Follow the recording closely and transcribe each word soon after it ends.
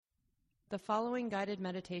The following guided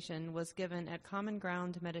meditation was given at Common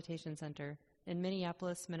Ground Meditation Center in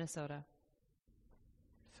Minneapolis, Minnesota.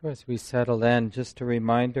 So as we settle in, just a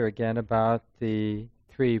reminder again about the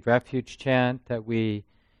 3 refuge chant that we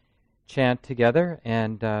chant together.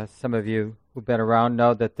 And some of you who've been around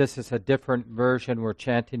know that this is a different version. We're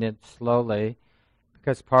chanting it slowly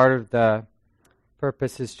because part of the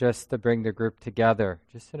purpose is just to bring the group together,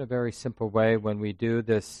 just in a very simple way. When we do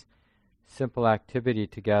this simple activity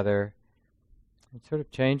together, it sort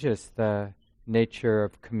of changes the nature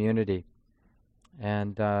of community.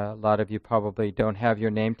 And a lot of you probably don't have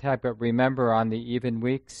your name tag, but remember on the even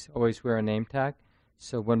weeks, always wear a name tag.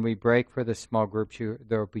 So when we break for the small groups,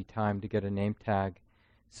 there will be time to get a name tag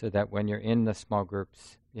so that when you're in the small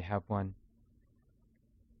groups, you have one.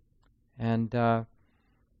 And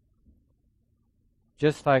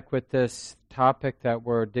just like with this topic that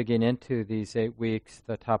we're digging into these 8 weeks,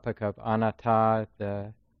 the topic of Anatta,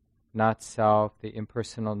 the not self, the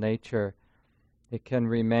impersonal nature, it can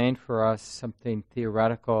remain for us something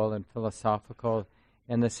theoretical and philosophical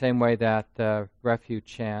in the same way that the refuge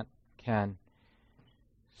chant can.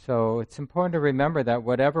 So it's important to remember that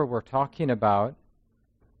whatever we're talking about,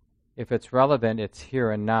 if it's relevant, it's here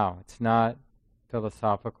and now. It's not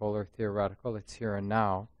philosophical or theoretical, it's here and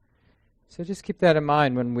now. So just keep that in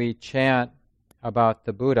mind when we chant about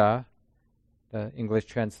the Buddha, the English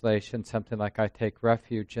translation, something like I take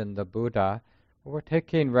refuge in the Buddha. We're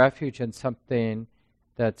taking refuge in something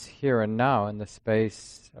that's here and now, in the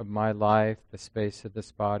space of my life, the space of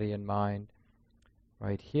this body and mind,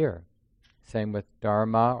 right here. Same with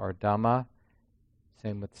Dharma or Dhamma,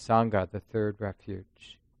 same with Sangha, the 3rd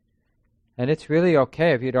refuge. And it's really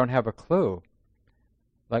okay if you don't have a clue,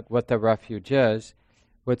 like what the refuge is.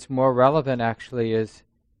 What's more relevant actually is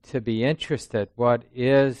to be interested. What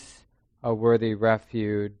is a worthy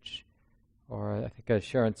refuge? Or I think as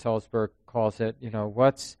Sharon Salzberg calls it,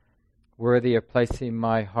 what's worthy of placing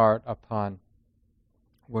my heart upon?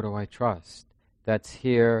 What do I trust? That's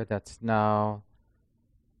here, that's now,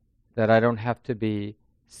 that I don't have to be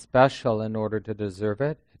special in order to deserve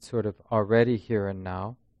it. It's sort of already here and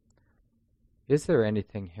now. Is there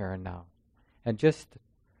anything here and now? And just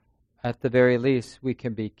at the very least, we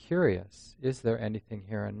can be curious. Is there anything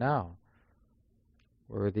here and now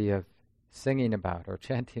worthy of singing about or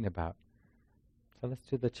chanting about? So let's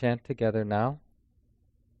do the chant together now.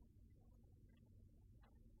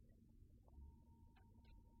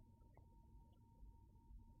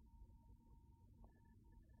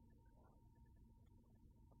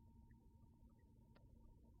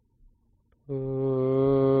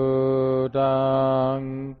 Buddhaṃ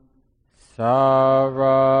saranang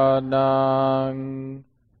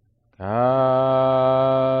gacchami,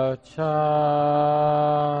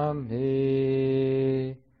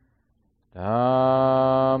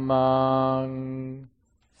 Dhammang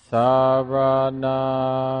saranang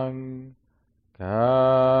gacchami,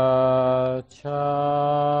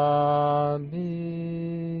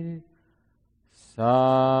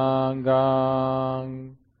 Sanghang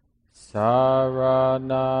saranang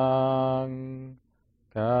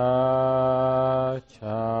gacchami,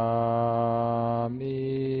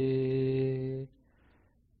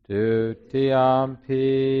 Dutiyampi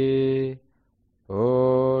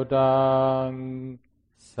Buddhaṃ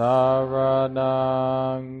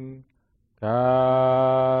saranang gacchami,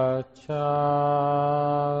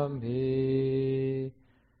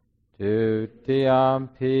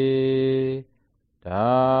 Dutiyampi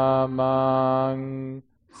Dhammang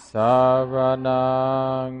saranang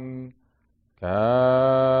gacchami,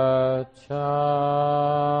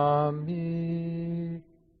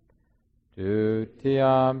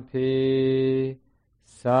 Dutiyampi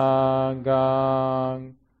Sanghang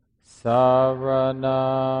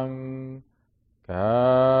saranang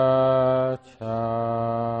gacchami,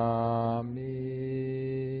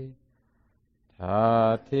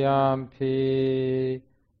 Tatiyampi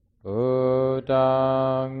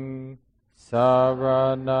Buddhaṃ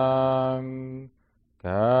saranang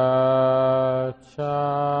gacchami,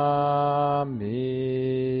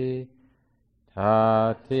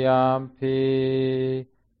 Tatiyampi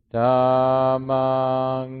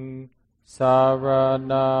Dhammang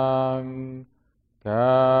saranang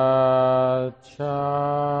gacchami,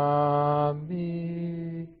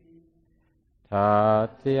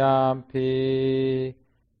 Tatiyampi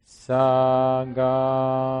Sanghang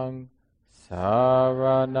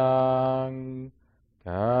saranang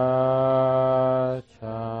gacchami.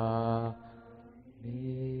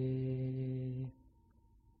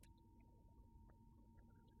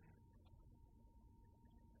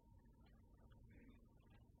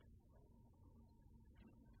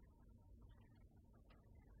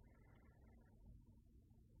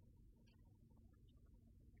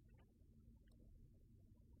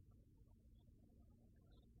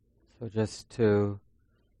 So just to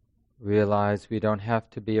realize we don't have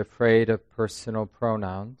to be afraid of personal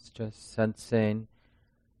pronouns, just sensing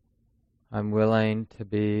I'm willing to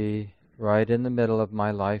be right in the middle of my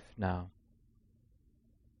life now.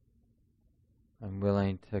 I'm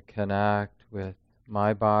willing to connect with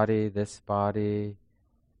my body, this body,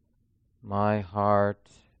 my heart,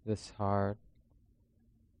 this heart,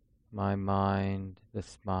 my mind,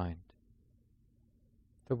 this mind.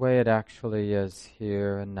 The way it actually is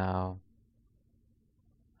here and now.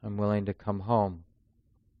 I'm willing to come home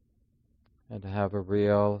and to have a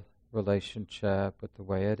real relationship with the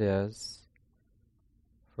way it is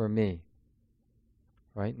for me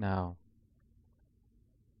right now.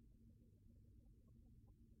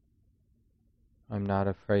 I'm not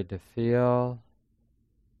afraid to feel.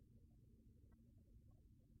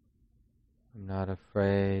 I'm not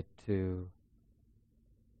afraid to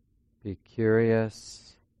be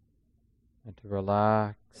curious and to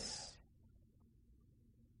relax.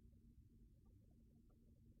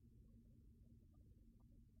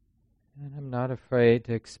 And I'm not afraid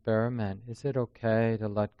to experiment. Is it okay to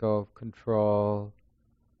let go of control?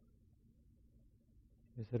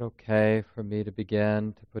 Is it okay for me to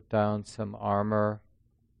begin to put down some armor,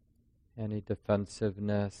 any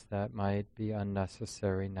defensiveness that might be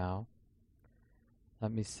unnecessary now?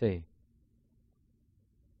 Let me see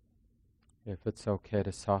if it's okay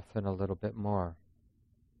to soften a little bit more.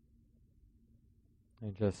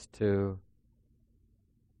 And just to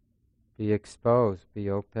be exposed, be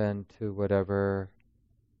open to whatever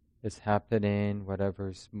is happening,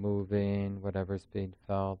 whatever's moving, whatever's being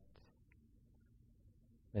felt.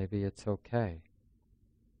 Maybe it's okay.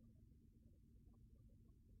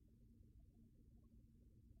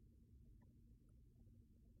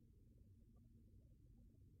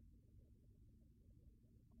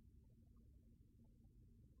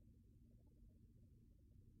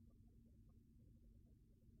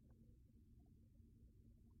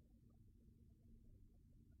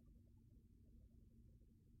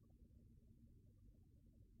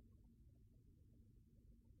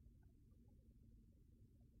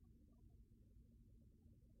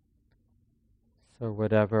 So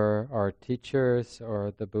whatever our teachers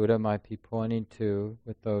or the Buddha might be pointing to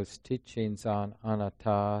with those teachings on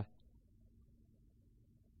Anatta,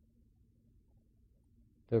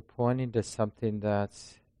 they're pointing to something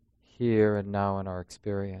that's here and now in our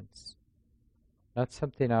experience, not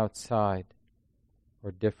something outside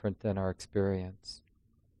or different than our experience.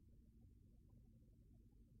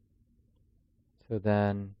 So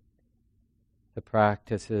then the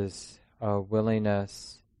practice is a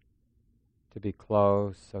willingness to be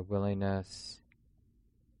close, a willingness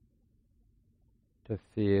to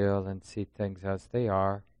feel and see things as they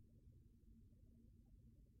are.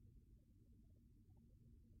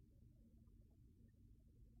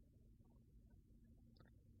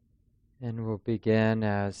 And we'll begin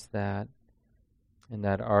as that, in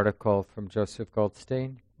that article from Joseph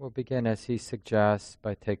Goldstein, we'll begin as he suggests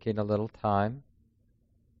by taking a little time,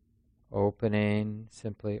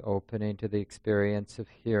 simply opening to the experience of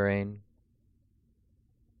hearing.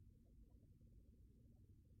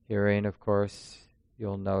 Hearing, of course,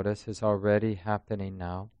 you'll notice is already happening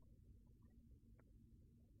now.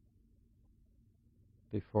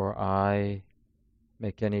 Before I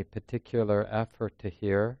make any particular effort to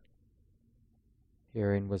hear,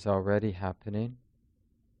 hearing was already happening.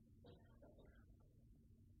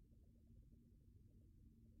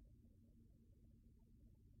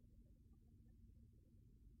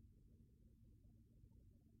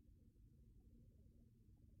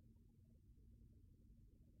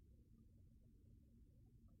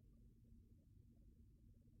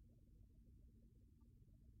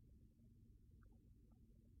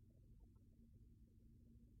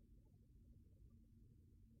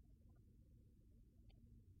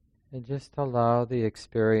 And just allow the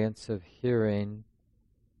experience of hearing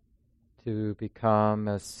to become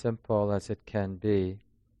as simple as it can be.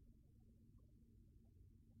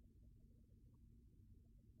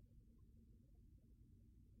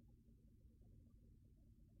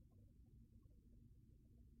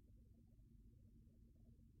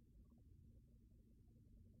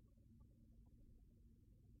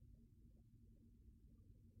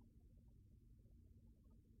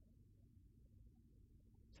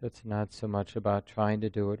 So it's not so much about trying to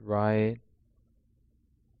do it right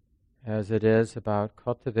as it is about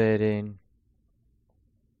cultivating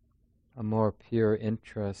a more pure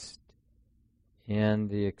interest in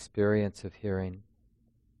the experience of hearing,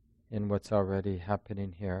 in what's already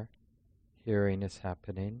happening here. Hearing is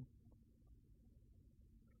happening.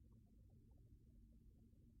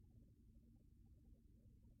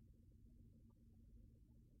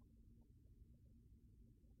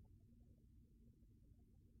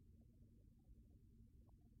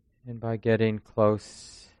 And by getting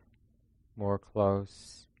close, more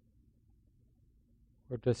close,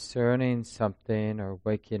 we're discerning something or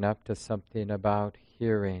waking up to something about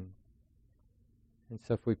hearing. And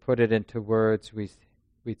so if we put it into words,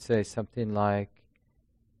 we'd say something like,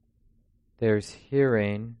 there's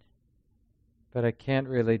hearing, but I can't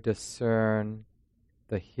really discern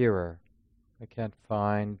the hearer. I can't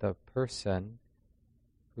find the person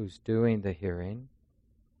who's doing the hearing.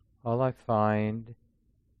 All I find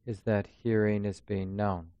is that hearing is being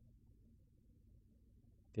known.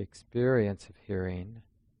 The experience of hearing,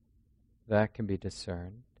 that can be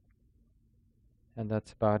discerned, and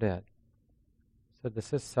that's about it. So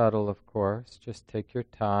this is subtle, of course. Just take your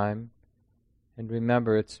time, and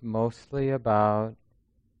remember it's mostly about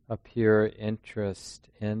a pure interest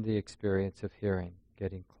in the experience of hearing,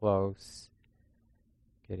 getting close,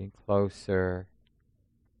 getting closer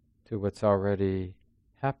to what's already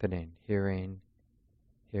happening, hearing,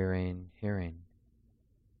 hearing, hearing.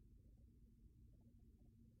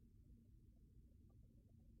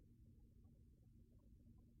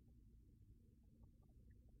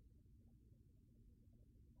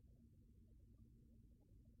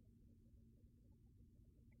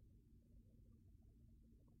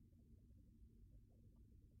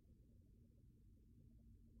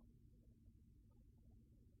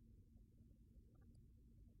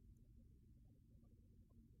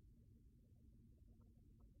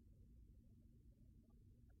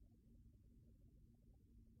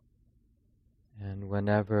 And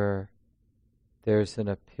whenever there's an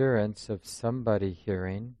appearance of somebody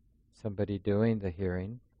hearing, somebody doing the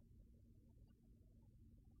hearing,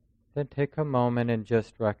 then take a moment and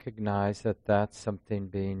just recognize that that's something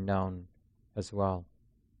being known as well.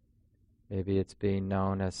 Maybe it's being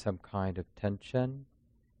known as some kind of tension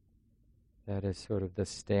that is sort of the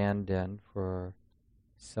stand-in for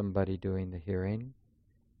somebody doing the hearing,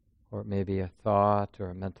 or maybe a thought or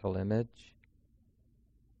a mental image.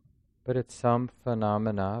 But it's some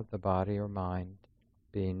phenomena of the body or mind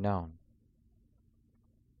being known.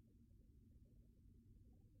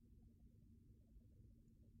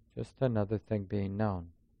 Just another thing being known,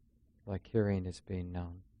 like hearing is being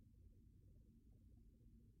known.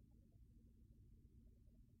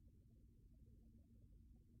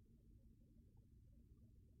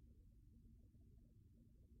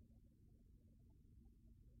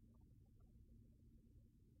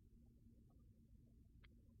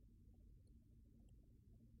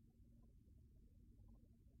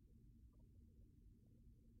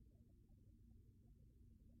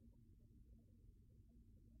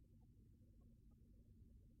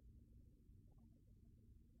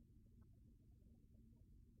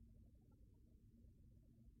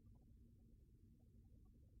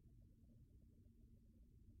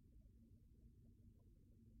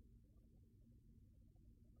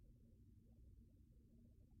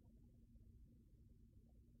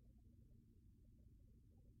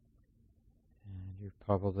 And you've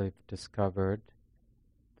probably discovered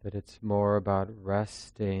that it's more about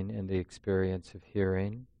resting in the experience of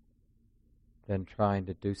hearing than trying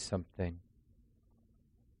to do something.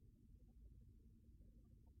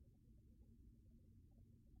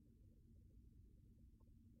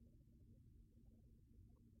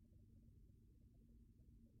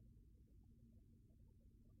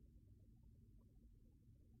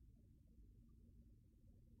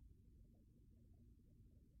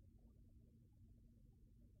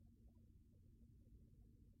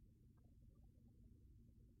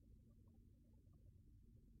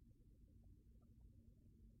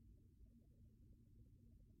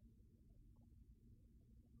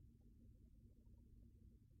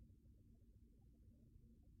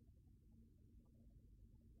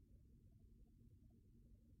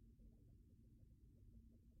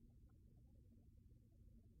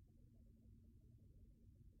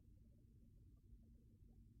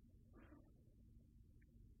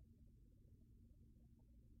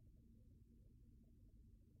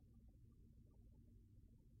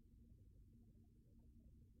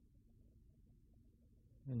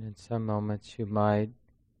 And in some moments you might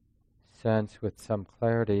sense with some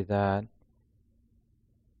clarity that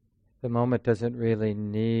the moment doesn't really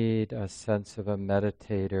need a sense of a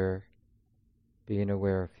meditator being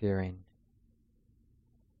aware of hearing.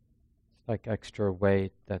 It's like extra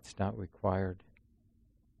weight that's not required.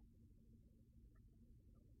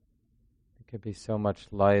 It could be so much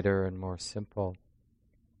lighter and more simple.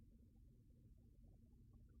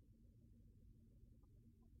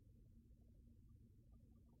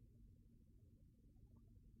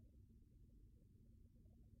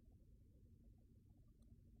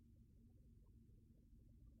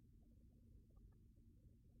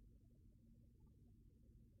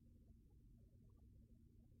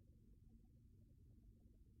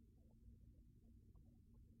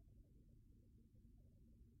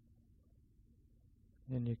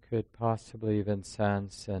 And you could possibly even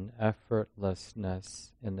sense an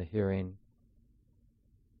effortlessness in the hearing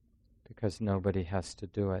because nobody has to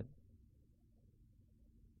do it.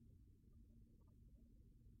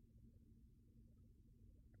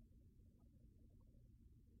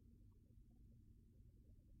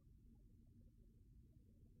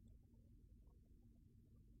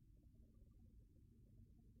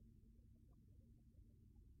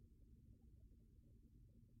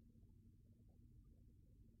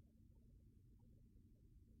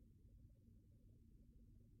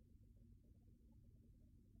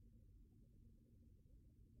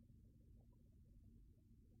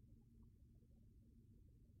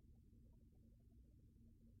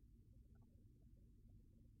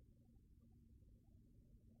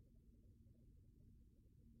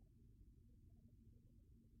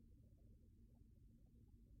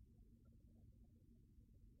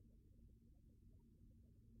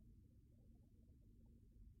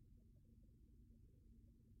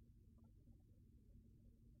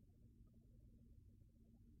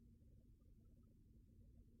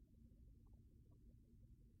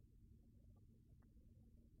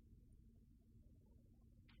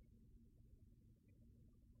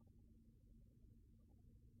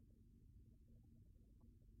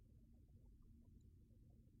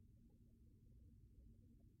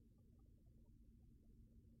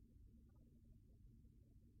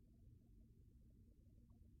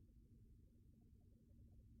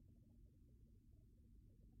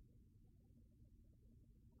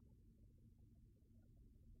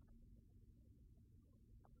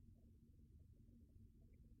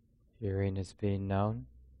 Hearing is being known.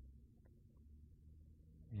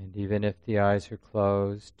 And even if the eyes are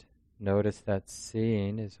closed, notice that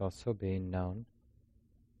seeing is also being known.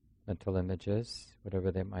 Mental images, whatever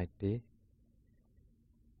they might be.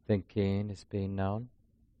 Thinking is being known.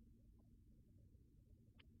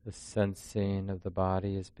 The sensing of the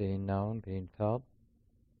body is being known, being felt.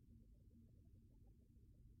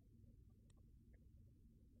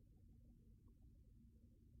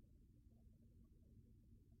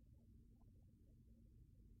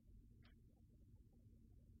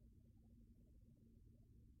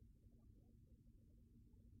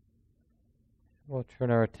 We'll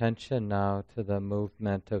turn our attention now to the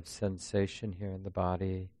movement of sensation here in the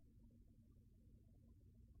body.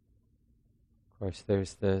 Of course,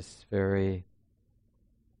 there's this very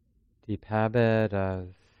deep habit of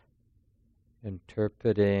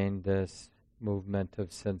interpreting this movement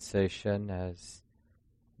of sensation as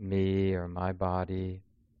me or my body,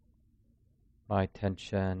 my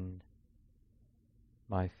tension,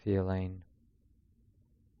 my feeling.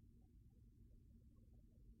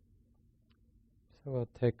 So we'll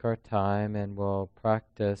take our time and we'll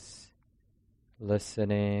practice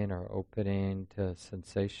listening or opening to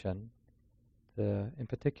sensation. In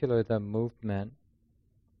particular, the movement,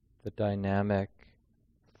 the dynamic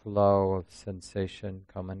flow of sensation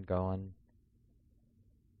come and going.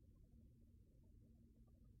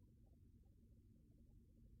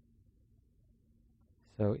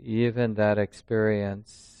 So even that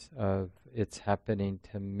experience of it's happening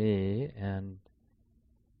to me and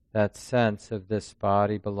that sense of this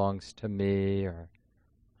body belongs to me or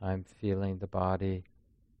I'm feeling the body,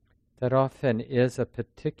 that often is a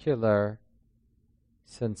particular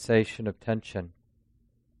sensation of tension,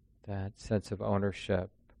 that sense of ownership,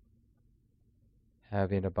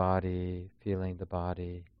 having a body, feeling the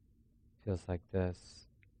body, feels like this.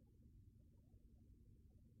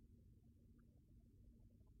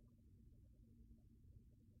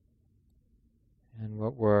 And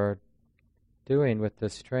what we're doing with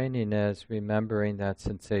this training is remembering that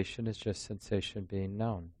sensation is just sensation being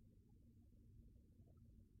known.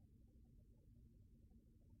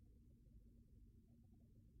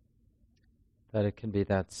 That it can be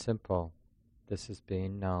that simple. This is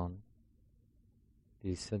being known.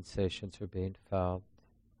 These sensations are being felt.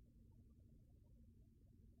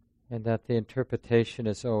 And that the interpretation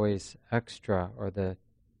is always extra, or the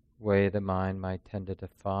way the mind might tend to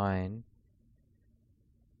define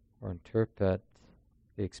or interpret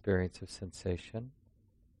the experience of sensation.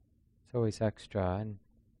 It's always extra, and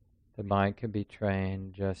the mind can be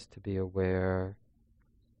trained just to be aware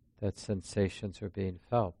that sensations are being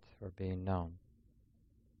felt or being known.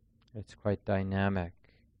 It's quite dynamic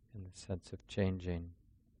in the sense of changing.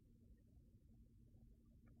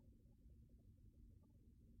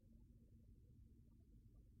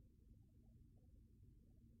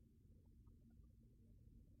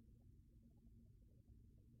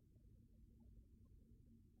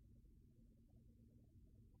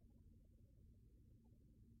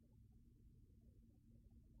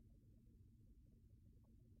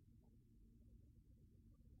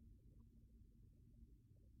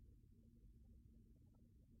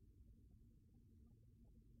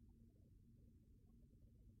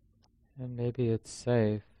 And maybe it's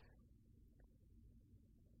safe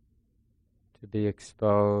to be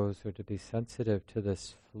exposed or to be sensitive to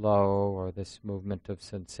this flow or this movement of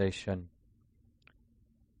sensation.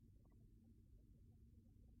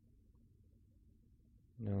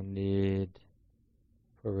 No need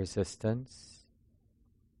for resistance,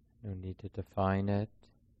 no need to define it,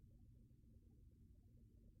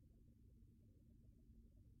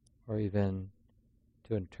 or even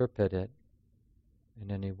to interpret it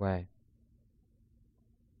in any way.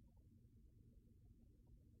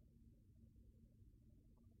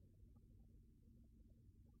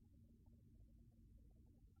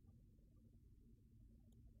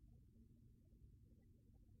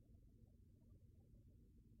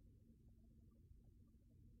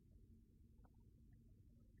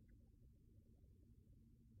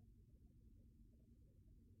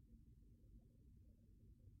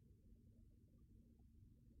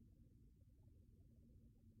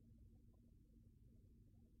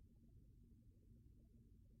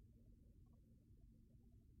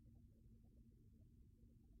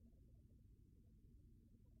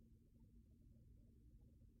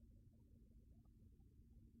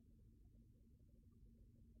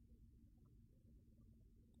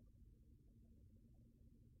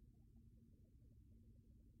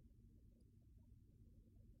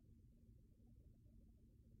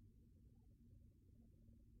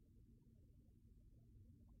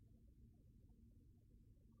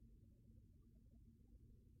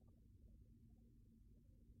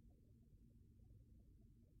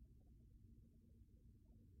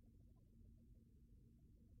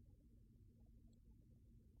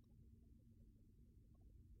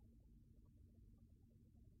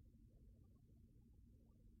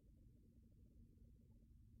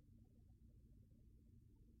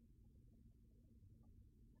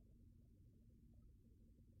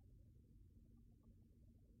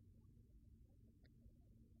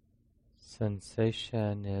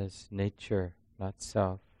 Sensation is nature, not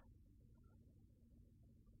self.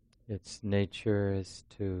 Its nature is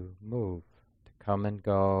to move, to come and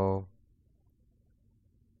go.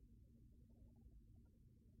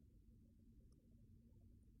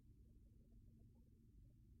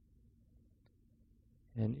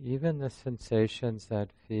 And even the sensations that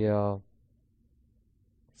feel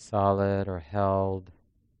solid or held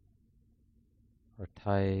or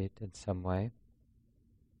tight in some way,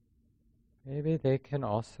 maybe they can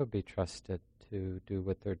also be trusted to do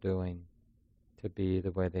what they're doing, to be the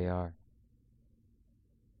way they are.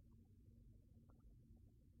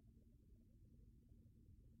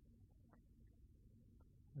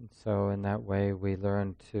 And so in that way we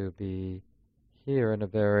learn to be here in a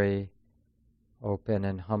very open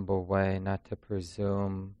and humble way, not to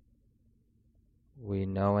presume we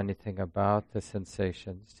know anything about the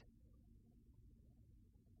sensations.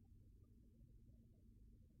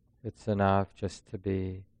 It's enough just to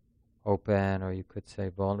be open, or you could say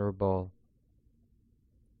vulnerable,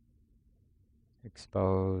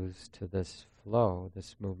 exposed to this flow,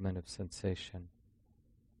 this movement of sensation.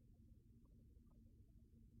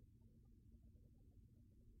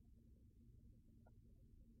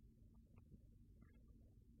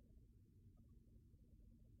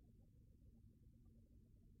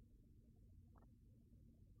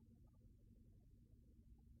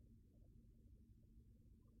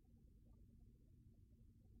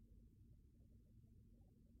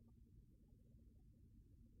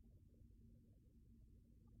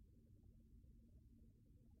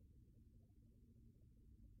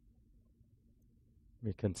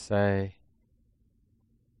 We can say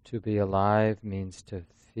to be alive means to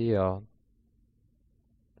feel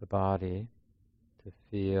the body, to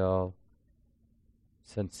feel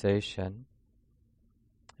sensation.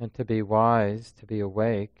 And to be wise, to be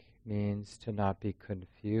awake, means to not be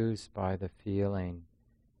confused by the feeling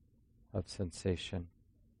of sensation,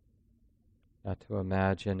 not to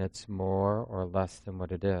imagine it's more or less than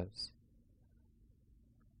what it is.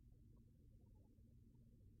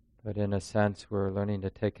 But in a sense, we're learning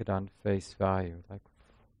to take it on face value, like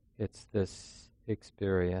it's this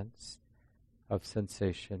experience of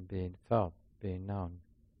sensation being felt, being known.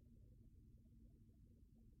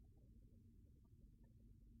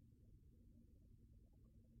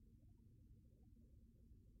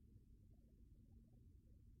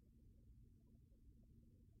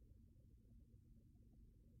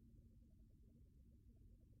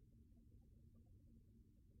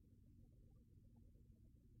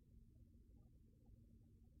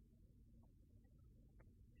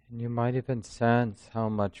 And you might even sense how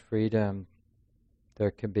much freedom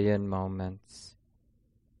there can be in moments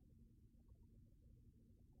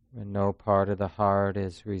when no part of the heart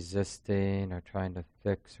is resisting or trying to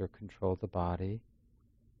fix or control the body.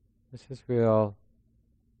 This is real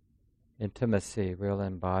intimacy, real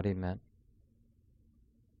embodiment.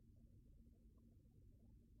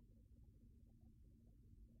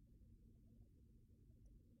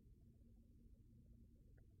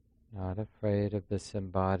 Not afraid of this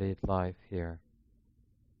embodied life here.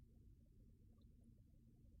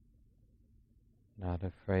 Not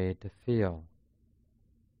afraid to feel.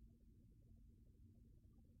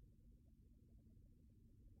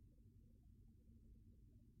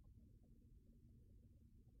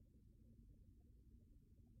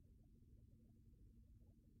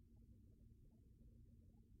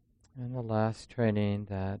 And the last training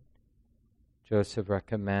that Joseph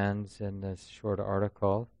recommends in this short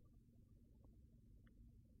article,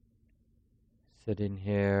 sitting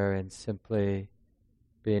here and simply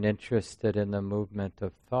being interested in the movement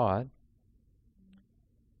of thought,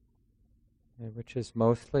 which is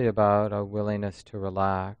mostly about a willingness to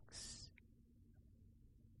relax.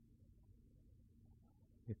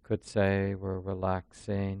 You could say we're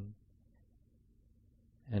relaxing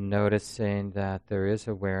and noticing that there is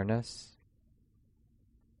awareness.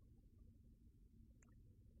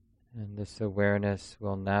 And this awareness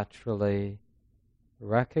will naturally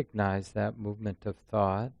recognize that movement of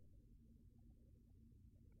thought.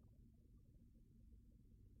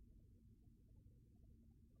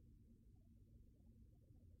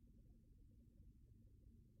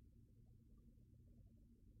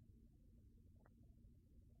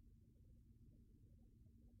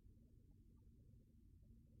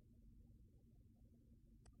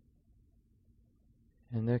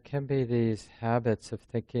 And there can be these habits of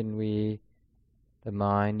thinking the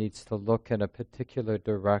mind needs to look in a particular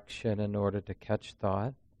direction in order to catch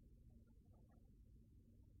thought.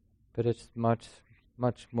 But it's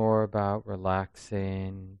much more about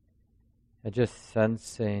relaxing and just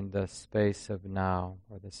sensing the space of now,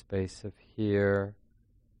 or the space of here,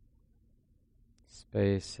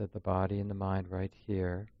 space of the body and the mind right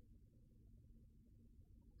here.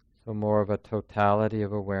 So more of a totality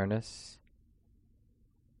of awareness.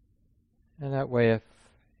 And that way,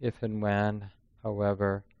 if and when,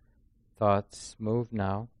 however, thoughts move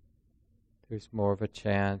now, there's more of a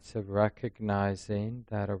chance of recognizing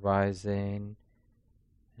that arising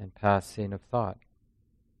and passing of thought.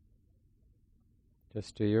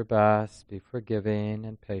 Just do your best, be forgiving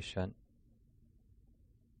and patient.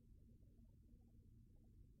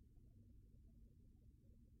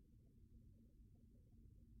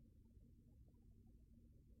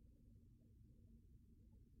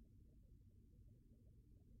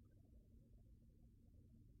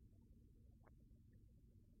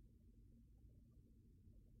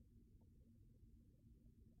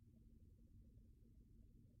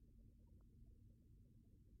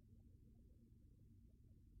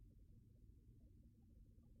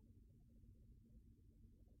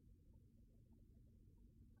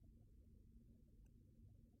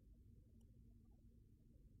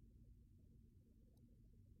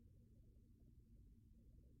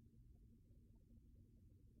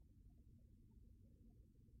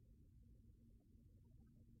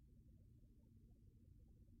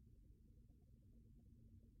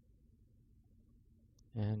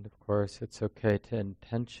 And of course, it's okay to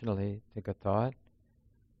intentionally think a thought,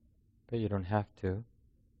 but you don't have to.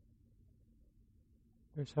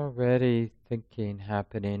 There's already thinking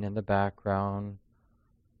happening in the background.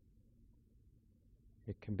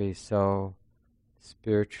 It can be so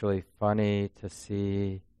spiritually funny to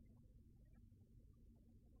see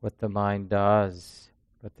what the mind does,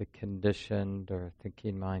 what the conditioned or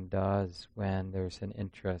thinking mind does when there's an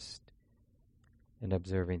interest in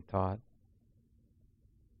observing thought.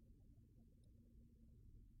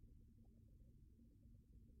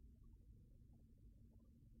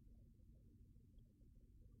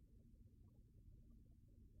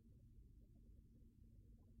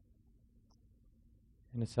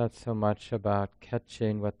 And it's not so much about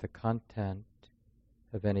catching what the content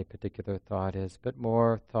of any particular thought is, but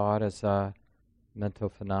more thought as a mental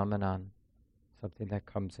phenomenon, something that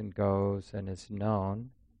comes and goes and is known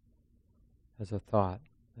as a thought,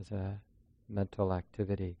 as a mental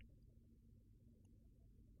activity.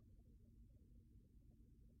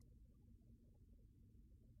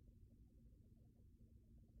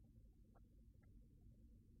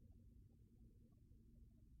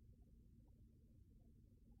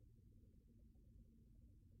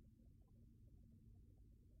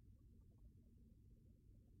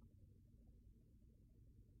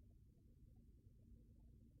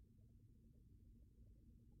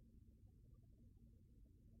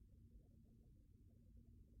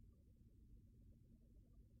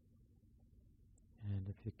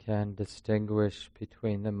 If you can distinguish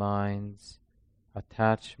between the mind's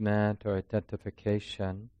attachment or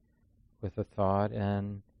identification with a thought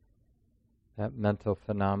and that mental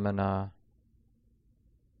phenomena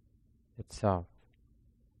itself.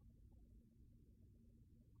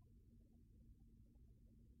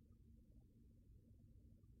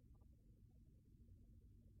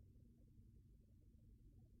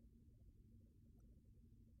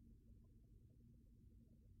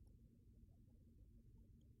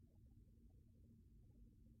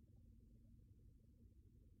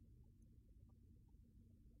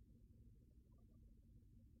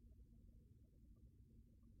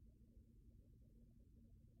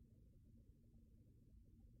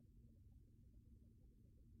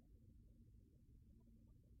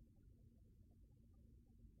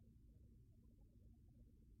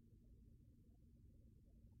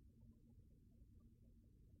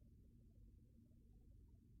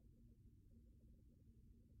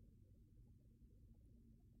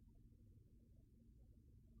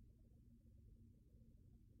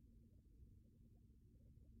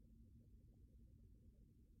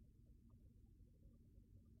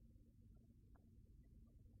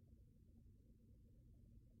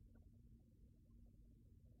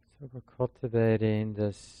 So we're cultivating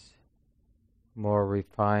this more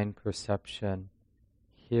refined perception,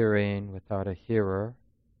 hearing without a hearer,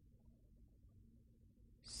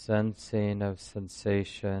 sensing of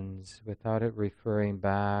sensations without it referring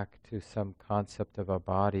back to some concept of a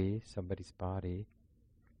body, somebody's body,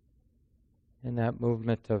 and that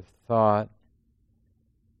movement of thought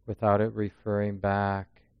without it referring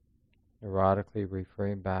back, neurotically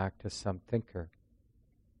referring back to some thinker.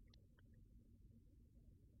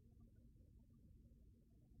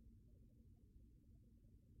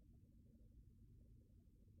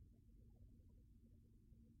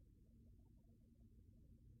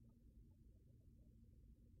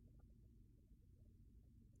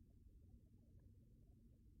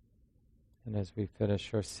 And as we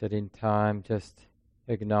finish our sitting time, just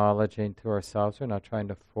acknowledging to ourselves, we're not trying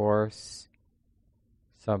to force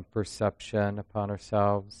some perception upon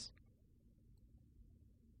ourselves.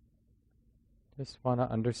 Just want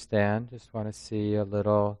to understand, just want to see a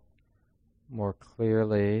little more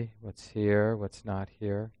clearly what's here, what's not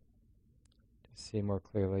here, to see more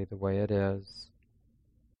clearly the way it is.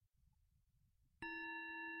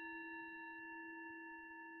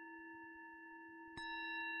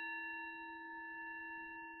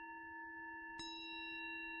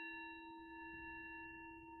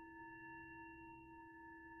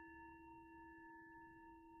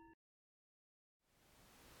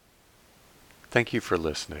 Thank you for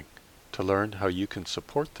listening. To learn how you can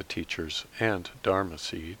support the teachers and Dharma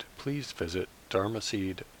Seed, please visit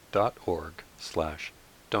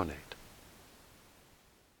dharmaseed.org/donate.